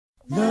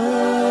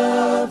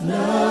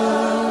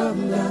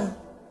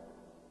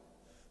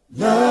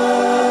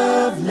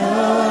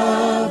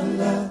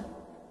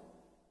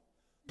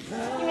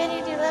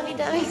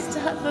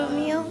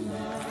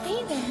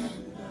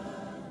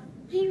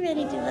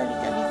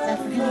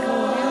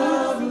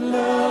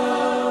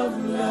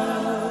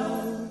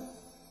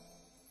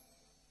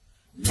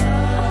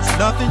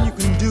Nothing you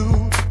can do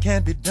that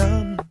can't be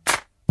done.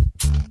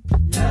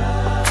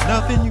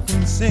 Nothing you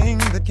can sing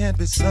that can't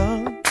be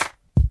sung.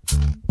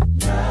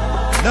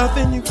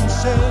 Nothing you can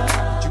say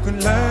that you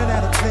can learn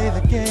how to play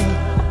the game.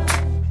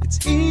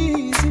 It's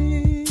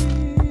easy.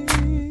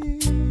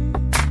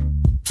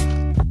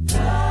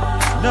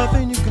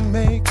 Nothing you can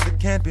make that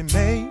can't be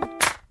made.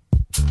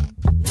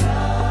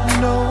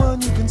 No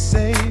one you can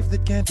save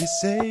that can't be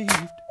saved.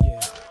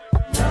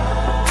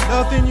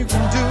 Nothing you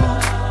can do,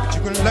 but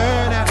you can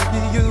learn how to be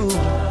you.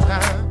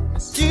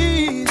 It's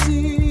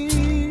easy.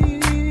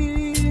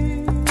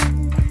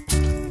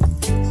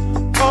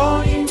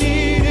 All you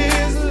need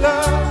is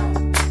love.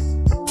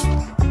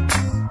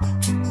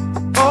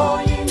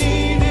 All you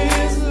need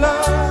is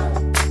love.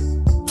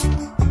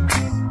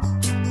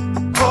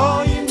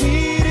 All you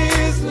need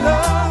is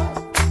love.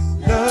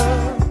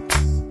 Love.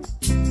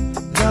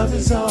 Love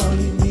is all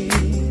you need.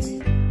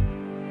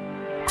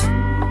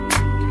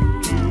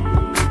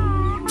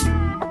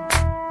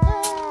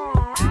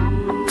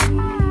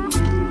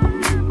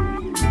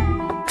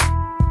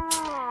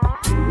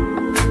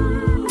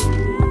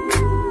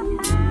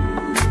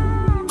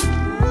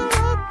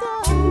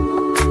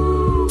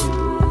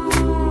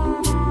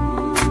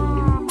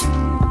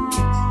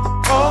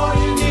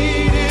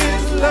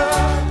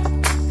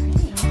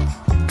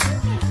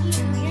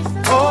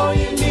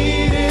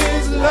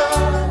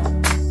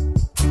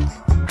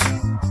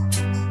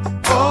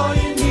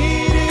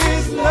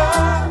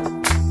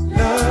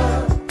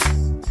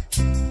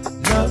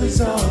 Is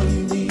all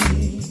you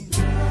need.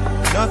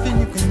 Nothing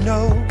you can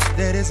know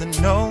that isn't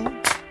known.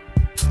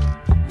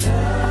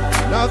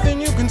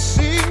 Nothing you can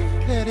see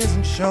that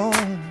isn't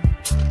shown.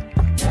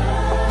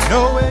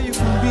 Nowhere you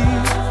can be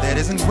that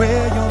isn't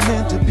where you're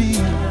meant to be.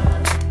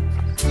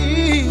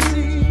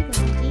 Easy.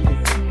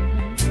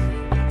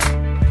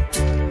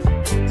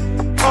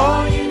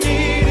 All you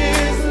need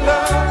is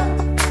love.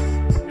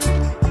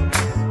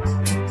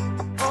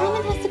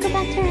 Simon has to go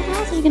back to her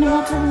house. Are you gonna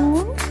walk her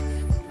home?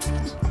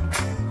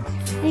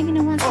 Are you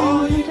gonna walk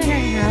her into her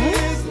house?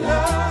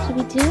 Should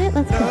we do it?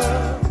 Let's go.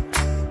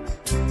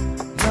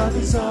 Love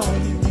is all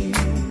you need.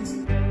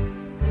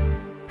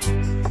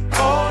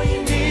 All you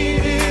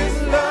need is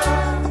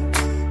love.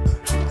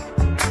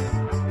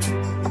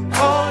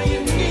 All you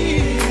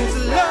need is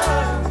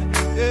love.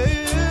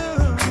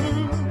 Yeah.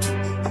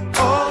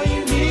 All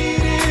you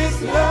need is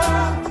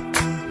love.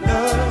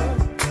 Love.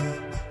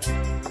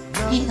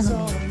 Hey,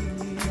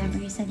 remember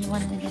you said you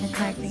wanted to get a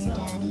card for your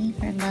daddy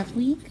for Love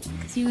Week?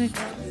 Because you were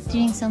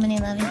doing so many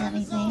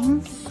lovey-dovey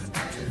things.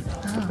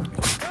 Oh,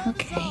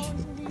 okay.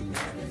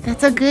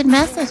 That's a good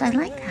message. I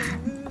like that.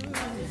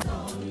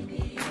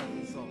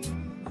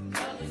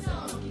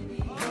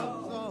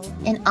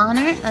 In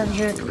honor of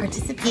your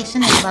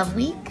participation in Love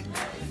Week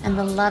and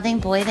the loving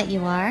boy that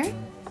you are,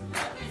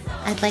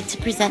 I'd like to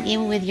present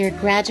you with your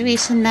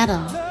graduation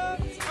medal.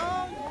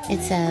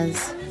 It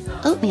says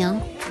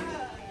Oatmeal,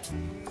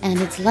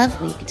 and it's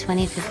Love Week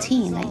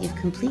 2015 that you've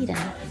completed.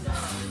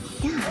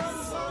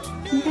 Yes.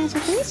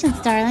 Congratulations,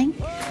 darling.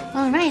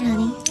 All right,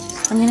 honey.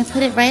 I'm going to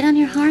put it right on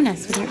your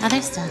harness with your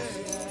other stuff.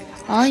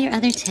 All your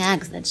other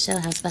tags that show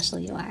how special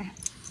you are.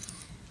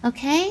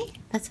 Okay?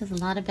 That says a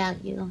lot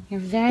about you. You're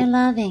very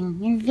loving.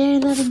 You're a very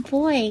loving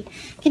boy.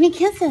 Give me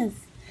kisses.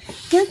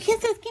 Give me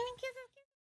kisses. Give me